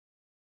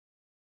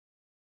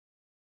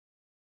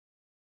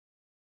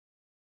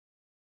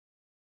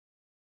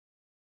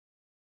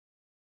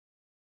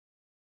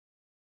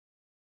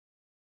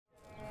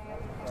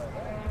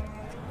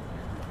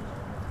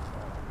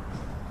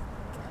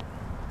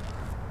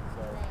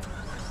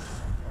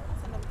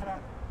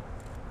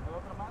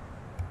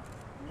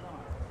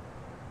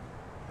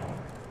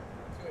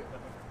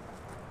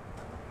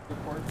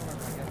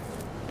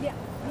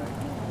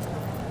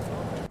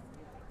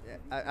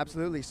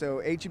Absolutely. So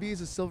HEB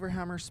is a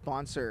Silverhammer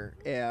sponsor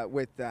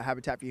with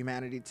Habitat for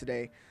Humanity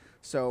today.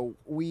 So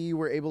we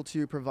were able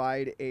to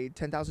provide a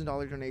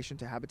 $10,000 donation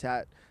to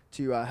Habitat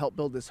to help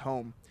build this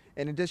home.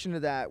 In addition to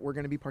that, we're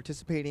going to be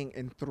participating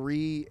in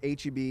 3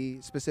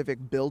 HEB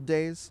specific build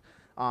days,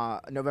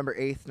 November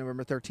 8th,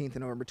 November 13th,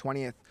 and November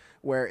 20th,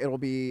 where it'll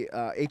be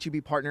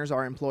HEB partners,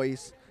 our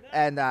employees,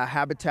 and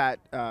Habitat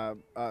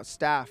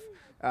staff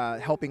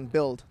helping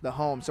build the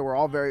home. So we're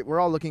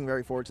all looking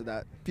very forward to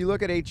that. If you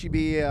look at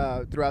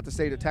HEB throughout the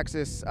state of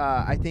Texas,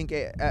 I think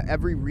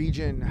every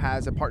region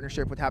has a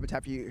partnership with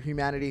Habitat for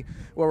Humanity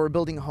where we're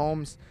building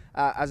homes.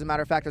 As a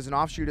matter of fact, as an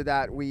offshoot of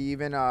that, we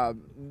even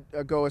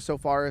go so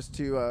far as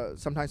to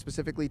sometimes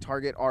specifically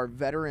target our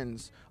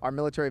veterans, our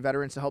military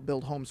veterans, to help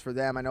build homes for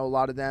them. I know a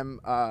lot of them,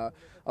 a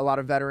lot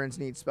of veterans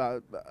need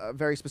a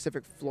very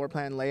specific floor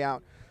plan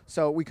layout.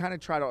 So we kind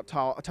of try to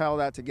tie all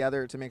that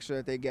together to make sure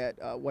that they get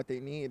what they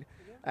need.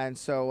 And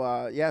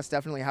so, yes,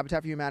 definitely,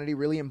 Habitat for Humanity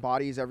really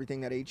embodies everything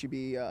that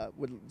HEB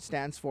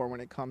stands for when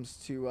it comes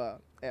to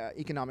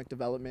economic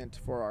development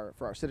for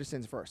our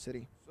citizens, for our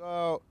city.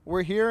 So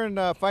we're here in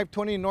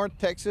 520 North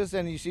Texas,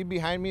 and you see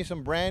behind me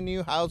some brand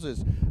new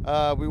houses.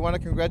 We want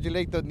to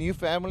congratulate the new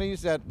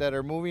families that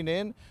are moving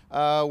in.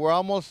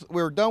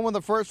 We're done with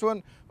the first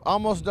one,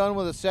 almost done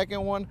with the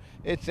second one.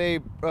 It's a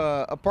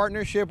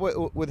partnership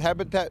with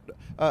Habitat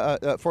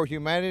for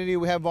Humanity.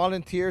 We have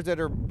volunteers that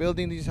are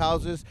building these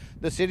houses.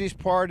 The city's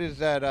part is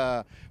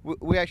that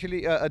we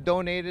actually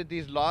donated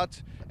these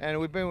lots, and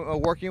we've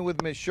been working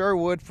with Ms.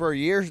 Sherwood for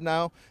years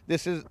now.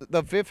 This is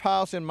the 5th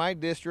house in my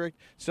district,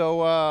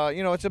 so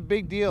you know, it's a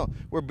big deal.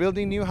 We're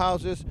building new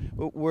houses.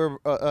 We're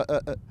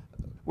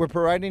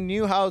providing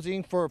new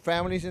housing for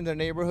families in the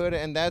neighborhood,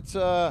 and that's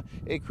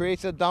it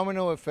creates a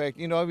domino effect.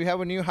 You know, if you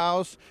have a new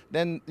house,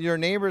 then your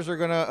neighbors are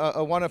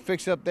gonna want to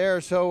fix up there.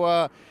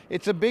 So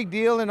it's a big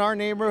deal in our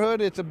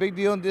neighborhood. It's a big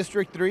deal in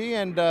District 3,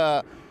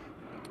 and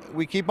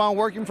we keep on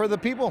working for the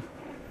people.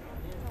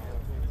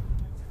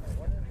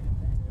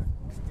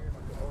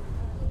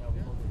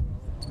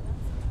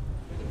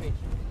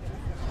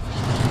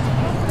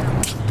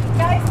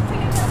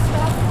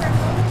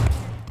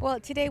 Well,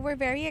 today we're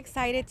very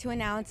excited to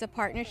announce a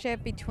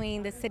partnership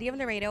between the City of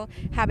Laredo,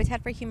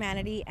 Habitat for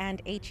Humanity,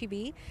 and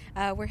HEB.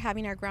 We're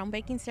having our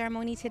groundbreaking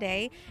ceremony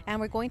today,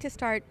 and we're going to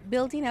start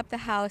building up the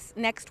house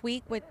next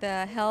week with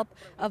the help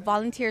of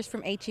volunteers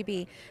from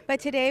HEB.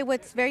 But today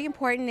what's very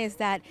important is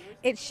that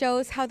it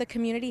shows how the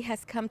community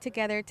has come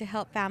together to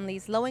help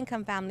families,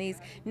 low-income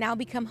families, now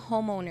become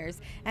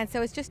homeowners. And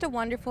so it's just a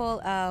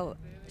wonderful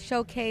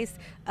showcase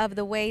of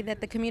the way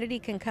that the community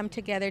can come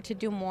together to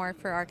do more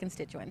for our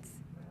constituents.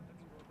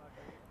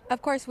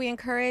 Of course, we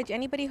encourage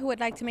anybody who would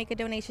like to make a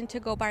donation to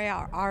go by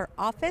our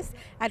office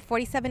at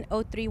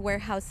 4703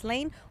 Warehouse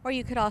Lane, or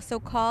you could also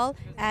call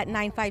at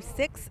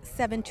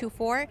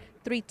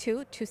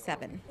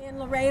 956-724-3227. In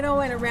Laredo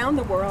and around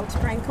the world,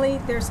 frankly,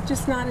 there's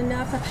just not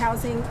enough of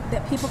housing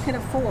that people can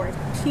afford.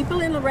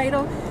 People in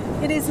Laredo,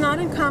 it is not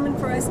uncommon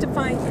for us to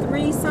find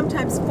 3,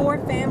 sometimes 4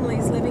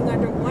 families living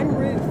under one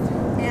roof.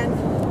 And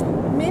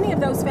many of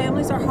those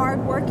families are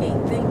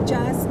hardworking. They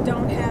just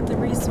don't have the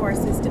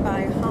resources to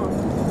buy a home.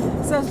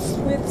 So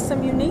with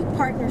some unique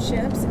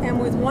partnerships and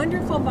with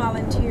wonderful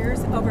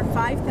volunteers, over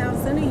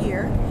 5,000 a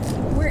year,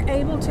 we're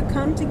able to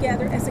come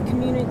together as a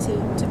community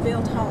to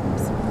build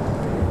homes.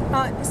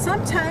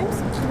 Sometimes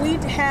we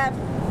have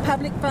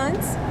public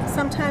funds.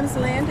 Sometimes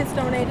land is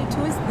donated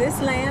to us.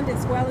 This land,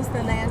 as well as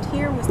the land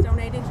here, was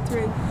donated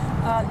through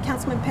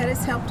Councilman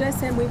Pettis helped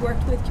us, and we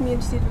worked with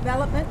community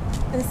development,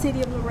 and the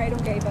City of Laredo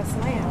gave us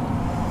land.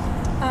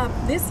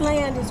 This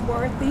land is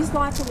worth, these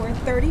lots are worth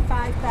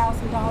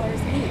 $35,000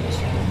 each.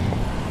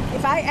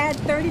 If I add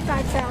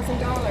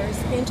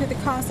 $35,000 into the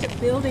cost of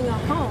building a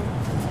home,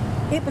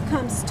 it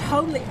becomes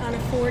totally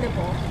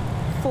unaffordable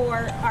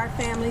for our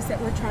families that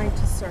we're trying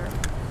to serve.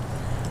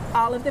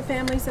 All of the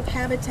families of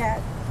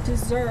Habitat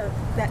deserve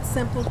that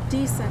simple,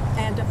 decent,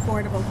 and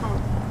affordable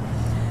home.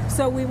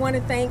 So we want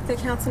to thank the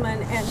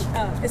councilman, and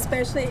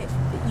especially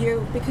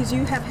you, because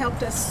you have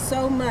helped us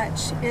so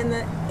much in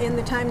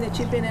the time that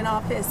you've been in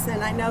office.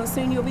 And I know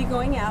soon you'll be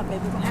going out.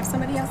 Maybe we'll have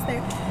somebody else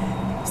there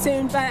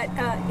soon. But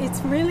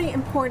it's really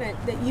important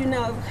that you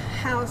know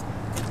how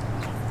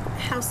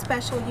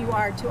special you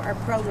are to our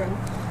program.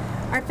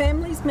 Our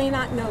families may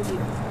not know you,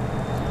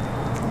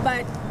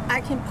 but I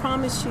can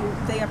promise you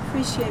they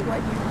appreciate what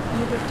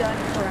you have done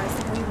for us,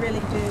 and we really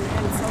do.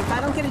 And so if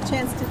I don't get a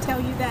chance to tell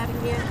you that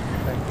again,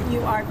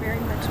 you are very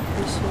much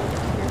appreciated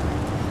here.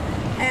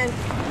 And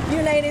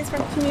you ladies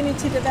from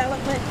community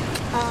development,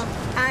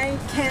 I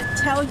can't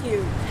tell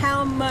you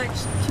how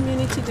much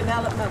community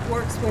development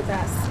works with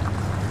us.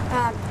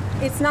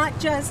 It's not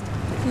just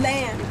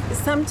land.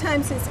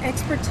 Sometimes it's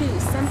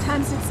expertise.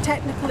 Sometimes it's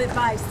technical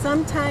advice.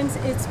 Sometimes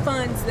it's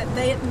funds that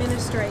they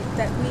administrate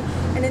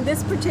and in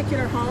this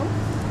particular home,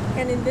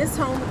 and in this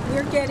home,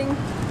 we're getting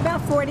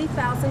about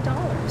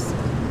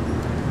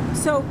 $40,000.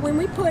 So when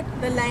we put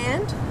the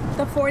land,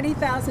 the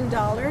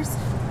 $40,000,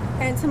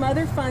 and some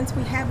other funds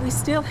we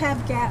still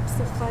have gaps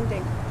of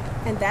funding.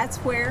 And that's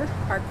where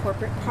our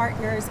corporate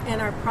partners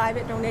and our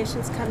private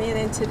donations come in.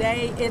 And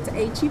today it's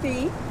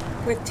HEB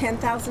with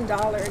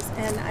 $10,000.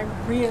 And I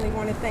really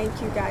want to thank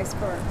you guys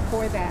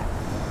for that.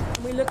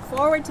 We look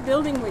forward to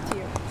building with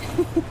you,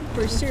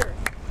 for sure.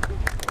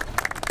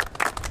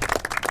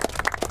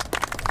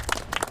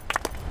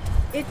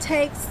 It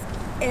takes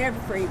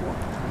everyone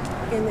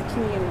in the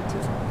community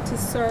to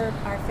serve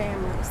our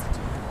families.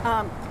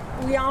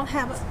 We all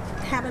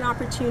have an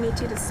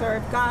opportunity to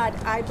serve God,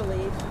 I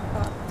believe,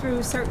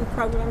 through certain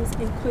programs,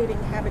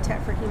 including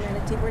Habitat for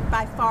Humanity. We're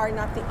by far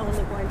not the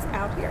only ones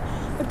out here,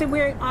 but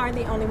we are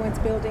the only ones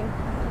building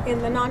in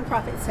the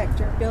nonprofit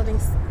sector,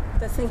 building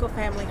the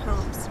single-family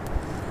homes.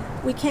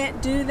 We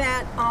can't do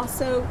that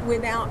also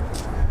without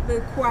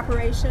the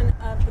cooperation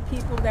of the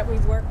people that we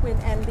work with,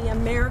 and the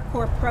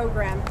AmeriCorps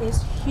program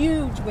is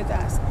huge with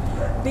us.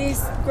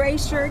 These gray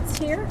shirts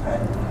here,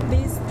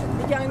 these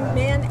young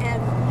men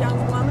and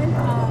young woman,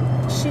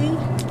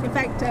 in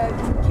fact,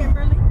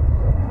 Kimberly,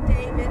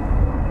 David,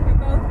 they're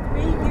both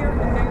 3-year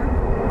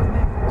AmeriCorps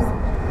members.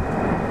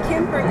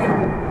 Kimberly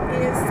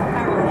is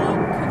our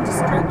lead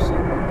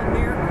construction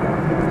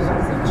AmeriCorps.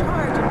 She's in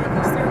charge of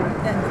making certain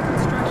that the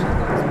construction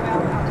goes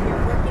well out here,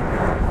 working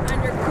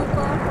under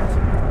Cuco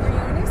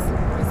Briones.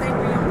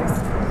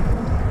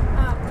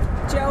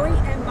 Joey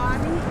and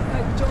Bobby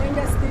joined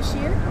us this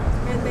year,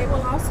 and they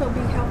will also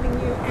be helping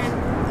you, and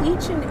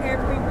each and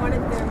every one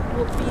of them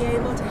will be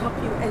able to help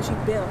you as you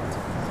build.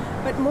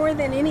 But more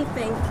than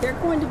anything, they're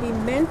going to be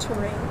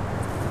mentoring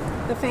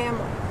the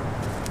family,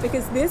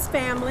 because this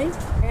family,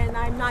 and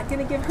I'm not going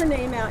to give her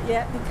name out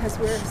yet because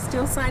we're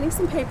still signing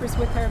some papers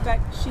with her, but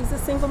she's a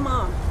single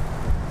mom.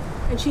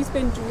 And she's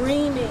been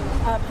dreaming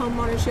of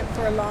homeownership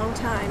for a long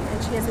time.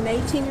 And she has an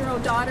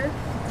 18-year-old daughter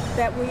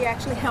that we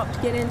actually helped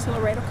get into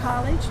Laredo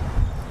College,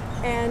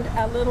 and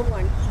a little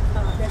one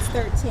that's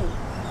 13.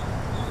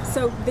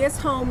 So this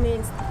home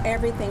means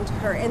everything to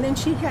her. And then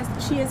she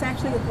is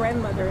actually a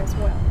grandmother as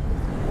well.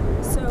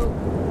 So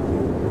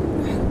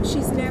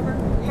she's never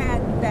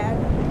had that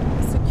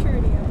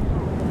security of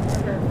home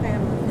for her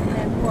family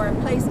and for a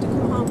place to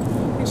come home.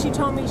 And she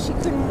told me she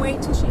couldn't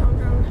wait till she owned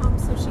her own home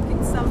so she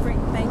could celebrate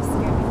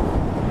Thanksgiving.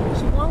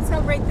 She won't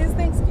celebrate this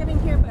Thanksgiving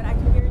here, but I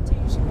can guarantee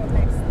you she'll go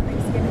next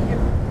Thanksgiving here.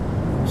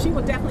 She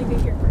will definitely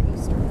be here for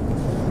Easter.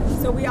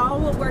 So we all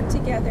will work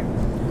together.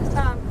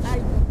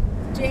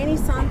 Janie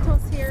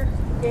Santos here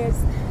is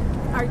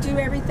our Do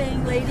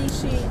Everything lady.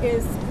 She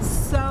is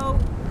so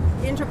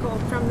integral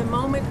from the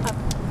moment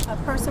a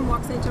person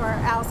walks into our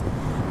house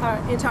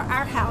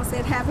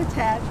at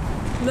Habitat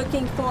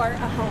looking for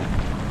a home.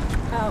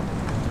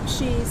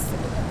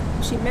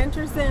 She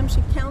mentors them,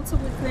 she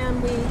counsels with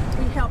them. We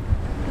help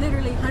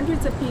literally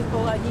hundreds of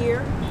people a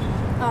year.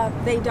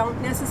 They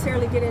don't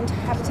necessarily get into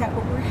Habitat,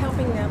 but we're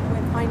helping them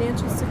with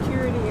financial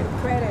security and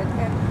credit,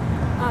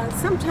 and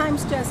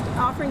sometimes just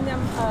offering them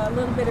a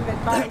little bit of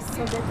advice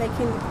so that they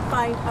can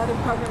find other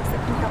programs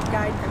that can help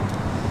guide them.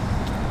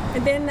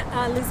 And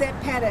then Lizette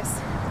Pettis,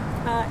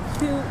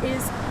 who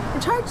is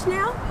in charge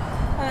now,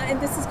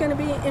 and this is going to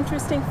be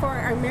interesting for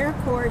our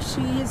AmeriCorps.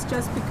 She has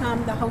just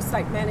become the host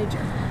site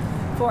manager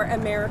for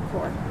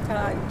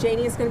AmeriCorps.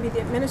 Janie is going to be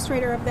the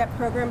administrator of that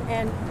program,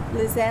 and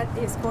Lizette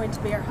is going to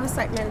be our host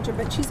site manager,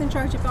 but she's in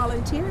charge of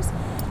volunteers.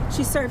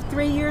 She served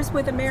 3 years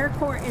with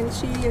AmeriCorps, and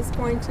she is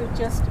going to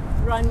just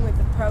run with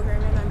the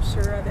program, and I'm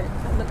sure of it.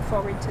 I look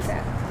forward to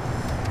that.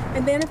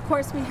 And then, of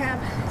course, we have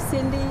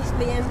Cindy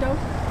Liendo,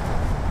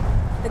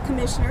 the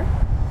commissioner,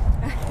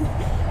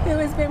 who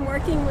has been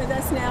working with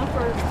us now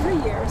for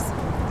 3 years,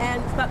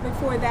 but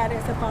before that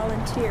as a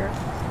volunteer.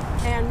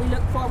 And we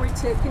look forward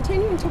to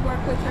continuing to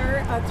work with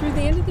her. Through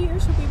the end of the year,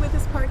 she'll be with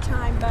us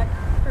part-time, but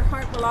her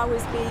heart will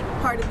always be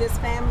part of this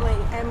family,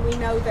 and we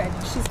know that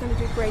she's going to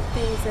do great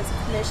things as a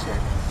commissioner.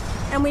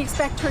 And we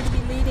expect her to be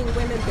leading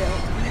Women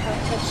Build,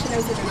 if she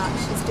knows it or not,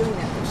 she's doing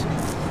that this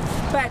year.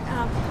 But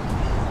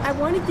I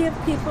want to give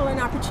people an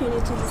opportunity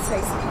to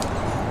say something.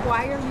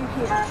 Why are you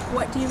here?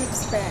 What do you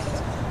expect?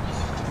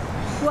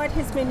 What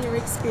has been your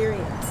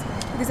experience?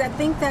 Because I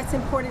think that's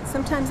important.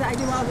 Sometimes I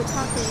do all the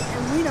talking,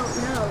 and we don't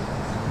know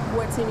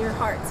what's in your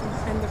hearts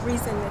and the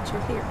reason that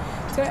you're here.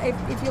 So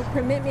if you'll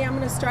permit me, I'm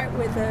going to start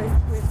with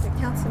the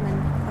Councilman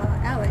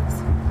Alex.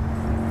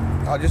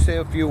 I'll just say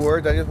a few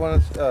words. I just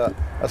want to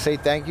say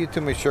thank you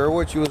to Ms.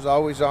 Sherwood. She was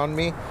always on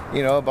me,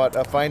 you know,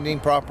 about finding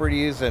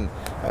properties, and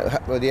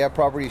do you have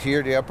properties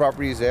here? Do you have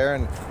properties there?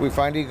 And we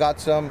finally got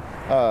some.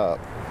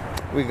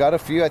 We got a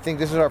few. I think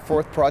this is our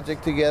 4th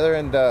project together,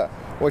 and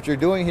what you're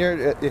doing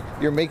here,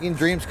 you're making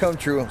dreams come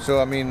true.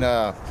 So I mean,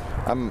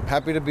 I'm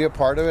happy to be a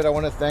part of it. I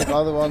want to thank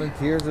all the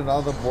volunteers and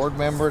all the board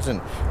members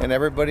and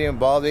everybody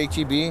involved,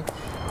 HEB.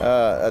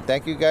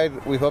 Thank you guys.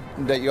 We hope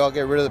that you all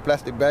get rid of the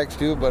plastic bags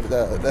too, but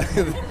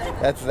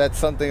that's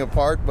something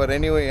apart. But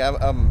anyway,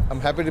 I'm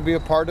happy to be a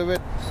part of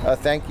it.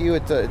 Thank you.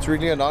 It's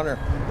really an honor.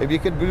 If you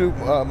could do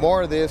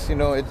more of this, you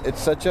know,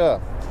 it's such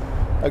a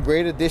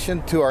great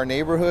addition to our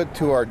neighborhood,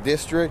 to our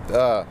district.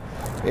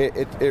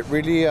 It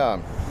really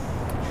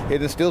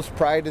it instills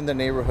pride in the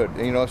neighborhood.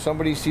 You know, if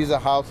somebody sees a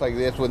house like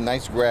this with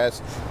nice grass,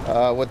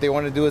 what they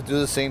want to do is do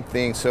the same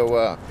thing.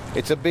 So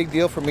it's a big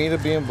deal for me to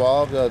be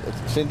involved.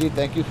 Cindy,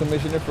 thank you,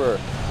 Commissioner,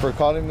 for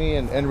calling me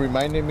and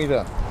reminding me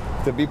to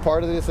be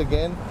part of this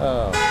again.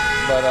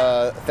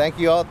 But thank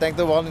you all, thank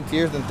the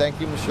volunteers, and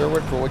thank you, Ms.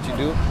 Sherwood, for what you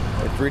do.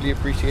 It's really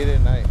appreciated,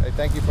 and I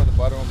thank you from the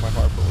bottom of my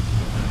heart for what you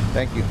do.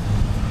 Thank you.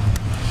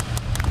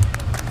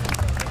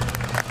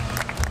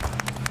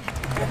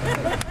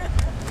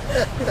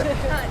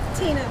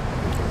 Tina, do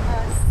you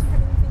have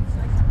anything you'd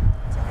like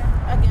to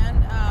add? Again,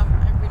 I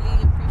really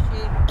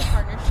appreciate the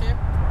partnership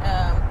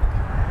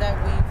that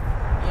we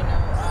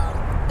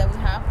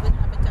have with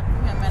Habitat for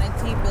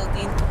Humanity.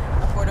 Building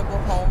affordable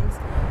homes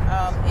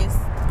is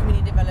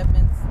community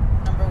development's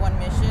 #1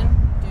 mission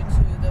due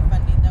to the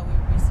funding that we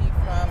receive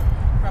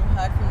from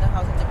HUD, from the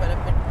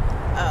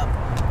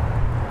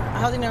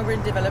Housing and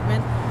Urban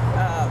Development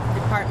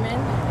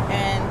Department,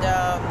 and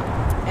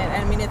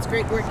I mean, it's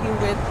great working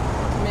with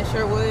Ms.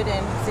 Sherwood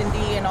and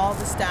Cindy and all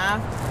the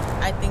staff.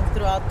 I think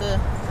throughout the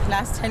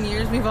last 10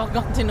 years we've all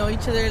gotten to know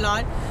each other a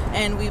lot,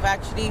 and we've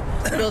actually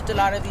built a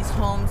lot of these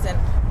homes, and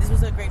this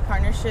was a great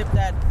partnership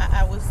that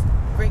I was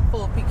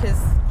grateful, because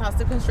cost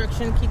of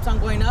construction keeps on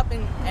going up,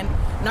 and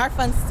our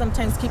funds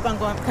sometimes keep on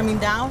coming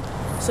down.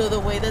 So the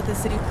way that the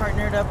city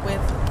partnered up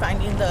with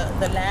finding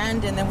the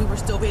land, and then we were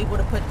still able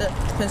to put the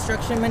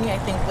construction money, I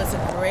think was a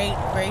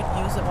great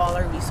use of all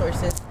our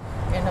resources.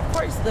 And of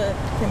course the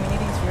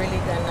community is really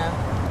gonna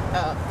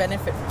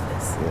benefit from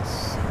this.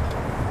 Yes.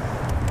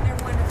 They're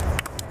wonderful.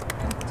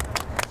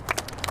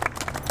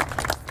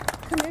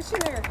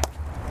 Commissioner.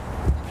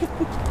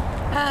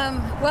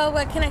 Well,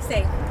 what can I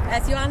say?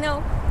 As you all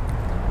know,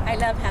 I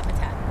love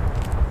Habitat.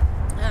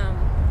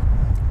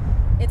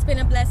 It's been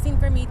a blessing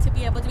for me to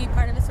be able to be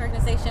part of this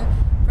organization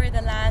for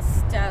the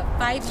last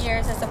 5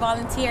 years as a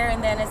volunteer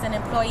and then as an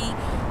employee,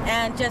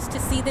 and just to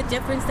see the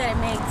difference that it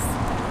makes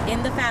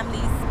in the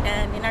families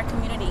and in our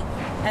community.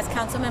 As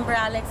Councilmember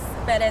Alex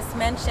Perez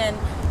mentioned,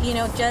 you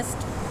know, just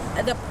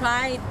the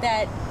pride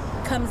that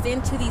comes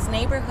into these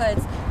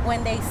neighborhoods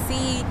when they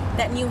see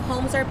that new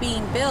homes are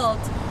being built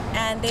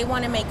and they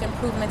want to make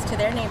improvements to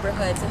their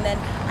neighborhoods. And then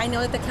I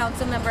know that the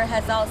council member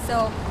has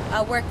also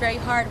worked very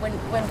hard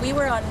when we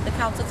were on the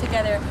council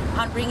together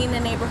on bringing the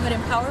neighborhood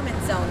empowerment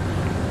zone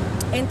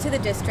into the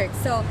district.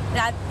 So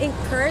that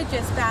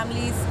encourages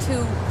families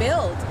to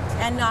build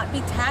and not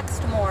be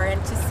taxed more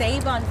and to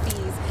save on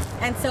fees.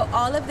 And so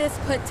all of this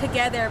put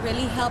together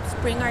really helps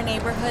bring our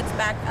neighborhoods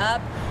back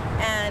up,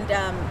 and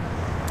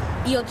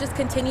you'll just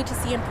continue to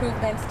see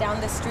improvements down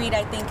the street,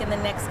 I think, in the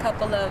next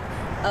couple of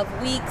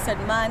weeks and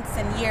months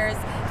and years.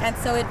 And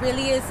so it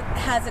really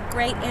has a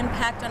great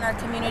impact on our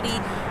community,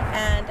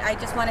 and I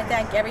just want to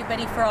thank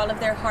everybody for all of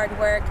their hard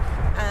work.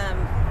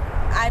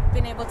 I've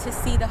been able to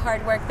see the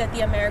hard work that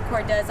the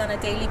AmeriCorps does on a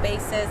daily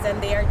basis,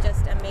 and they are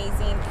just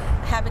amazing.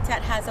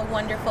 Habitat has a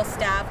wonderful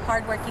staff,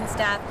 hardworking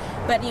staff,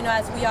 but you know,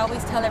 as we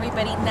always tell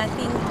everybody,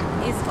 nothing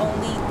is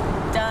only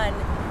done.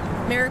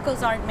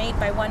 Miracles aren't made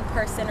by one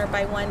person or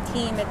by one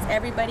team. It's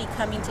everybody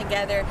coming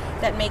together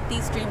that make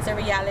these dreams a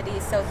reality.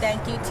 So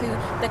thank you to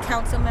the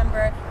council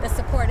member, the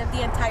support of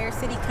the entire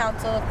city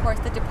council, of course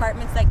the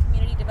departments like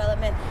community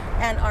development,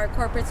 and our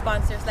corporate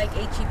sponsors like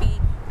HEB.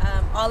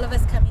 All of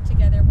us coming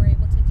together, we're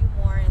able to do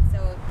more, and so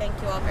thank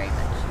you all very much.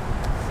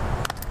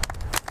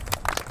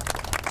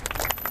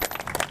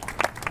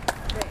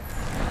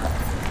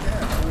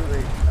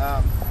 Absolutely.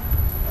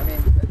 I mean,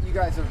 you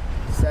guys have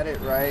said it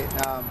right.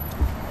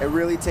 It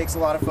really takes a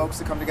lot of folks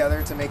to come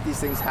together to make these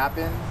things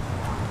happen.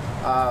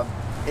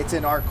 It's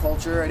in our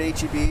culture at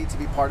HEB to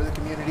be part of the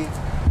community,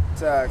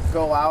 to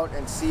go out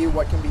and see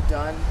what can be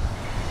done.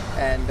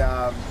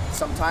 And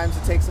sometimes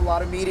it takes a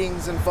lot of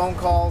meetings and phone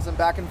calls and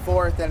back and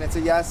forth, and it's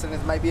a yes and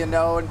it might be a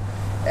no,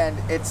 and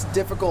it's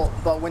difficult.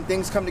 But when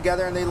things come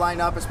together and they line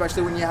up,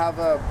 especially when you have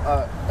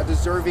a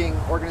deserving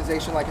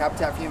organization like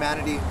Habitat for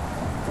Humanity,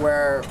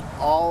 where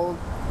all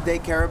they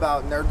care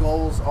about and their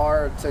goals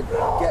are to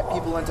get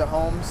people into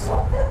homes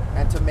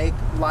and to make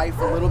life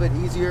a little bit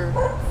easier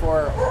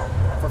for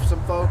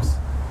some folks,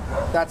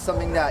 that's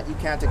something that you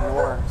can't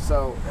ignore.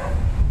 So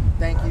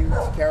thank you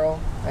to Carol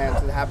and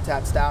to the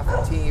Habitat staff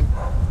and team.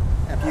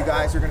 And if you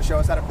guys are going to show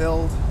us how to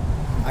build,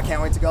 I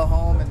can't wait to go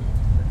home and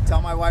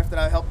tell my wife that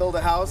I helped build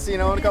a house, you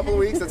know, in a couple of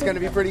weeks. That's going to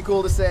be pretty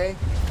cool to say.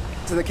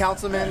 To the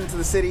councilman, to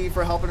the city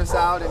for helping us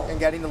out and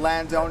getting the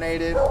land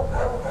donated,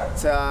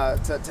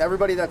 to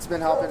everybody that's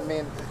been helping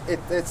me.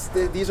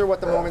 These are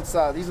the moments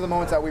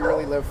that we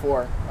really live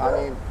for. I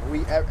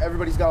mean,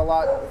 everybody's got a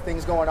lot of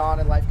things going on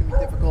and life can be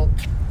difficult,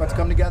 but to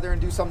come together and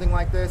do something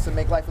like this and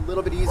make life a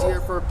little bit easier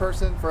for a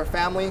person, for a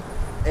family,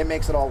 it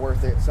makes it all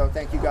worth it. So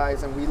thank you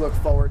guys, and we look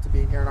forward to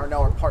being here, and I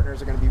know our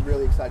partners are going to be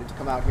really excited to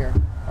come out here.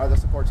 The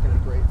support's going to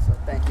be great, so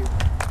thank you.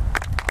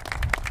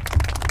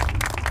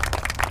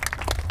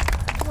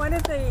 One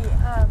of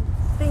the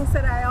things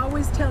that I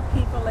always tell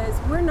people is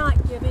we're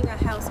not giving a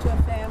house to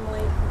a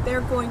family,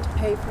 they're going to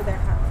pay for their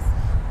house.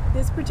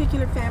 This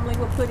particular family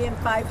will put in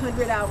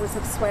 500 hours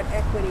of sweat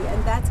equity,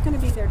 and that's going to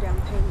be their down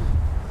payment.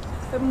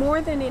 But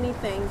more than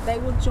anything, they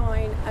will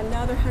join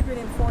another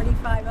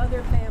 145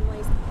 other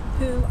families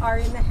who are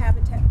in the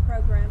Habitat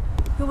program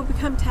who will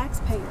become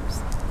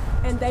taxpayers.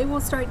 And they will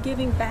start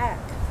giving back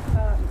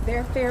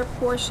their fair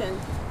portion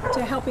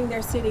to helping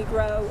their city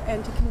grow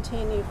and to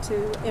continue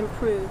to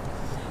improve.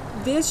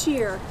 This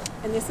year,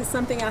 and this is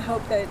something I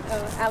hope that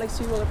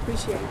Alex, you will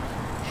appreciate,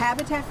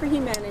 Habitat for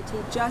Humanity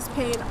just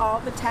paid all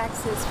the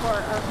taxes for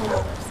our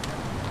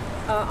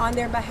homeowners on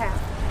their behalf.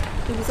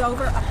 It was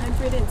over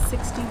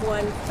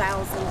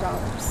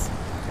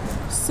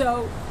 $161,000.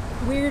 So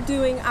we're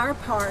doing our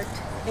part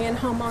in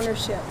home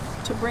ownership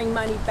to bring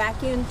money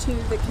back into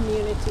the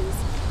communities.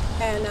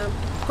 And of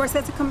course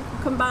that's a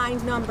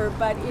combined number,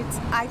 but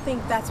I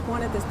think that's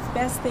one of the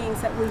best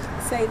things that we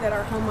say that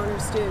our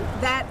homeowners do.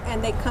 That,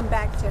 and they come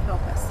back to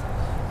help us.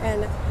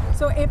 And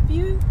so if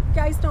you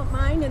guys don't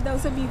mind, and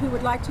those of you who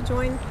would like to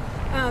join,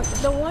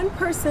 the one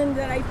person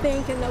that I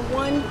think, and the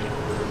one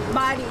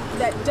body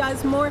that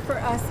does more for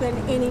us than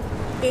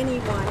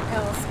anyone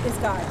else is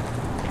God.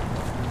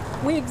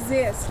 We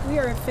exist. We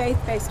are a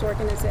faith-based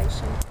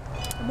organization.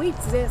 We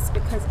exist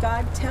because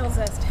God tells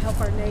us to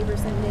help our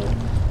neighbors in need.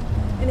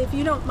 And if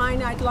you don't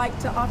mind, I'd like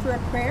to offer a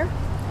prayer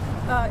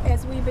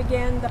as we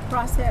begin the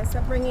process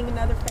of bringing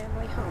another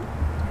family home.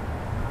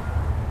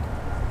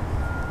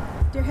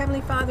 Dear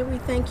Heavenly Father, we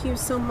thank you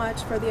so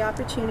much for the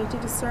opportunity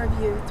to serve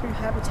you through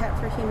Habitat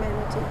for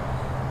Humanity.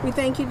 We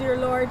thank you, dear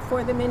Lord,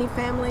 for the many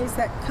families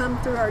that come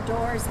through our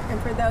doors and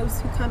for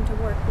those who come to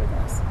work with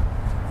us.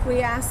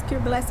 We ask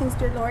your blessings,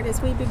 dear Lord,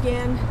 as we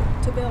begin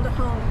to build a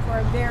home for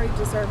a very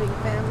deserving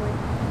family.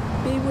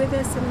 Be with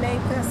us and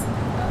make us,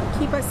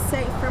 keep us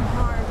safe from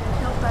harm,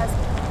 and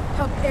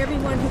help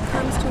everyone who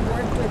comes to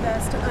work with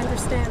us to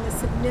understand the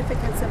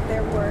significance of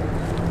their work.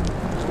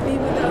 Be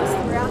with those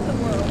throughout the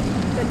world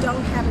that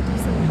don't have a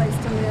decent place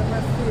to live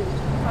or food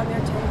on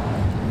their table.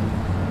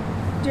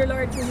 Dear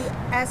Lord, we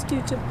ask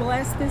you to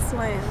bless this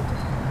land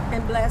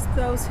and bless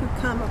those who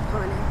come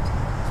upon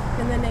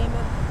it. In the name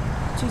of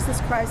Jesus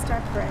Christ, I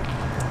pray.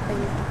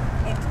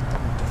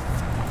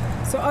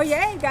 Amen. So, oh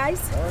yay, guys.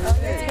 Oh, yay.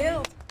 Let's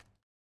build.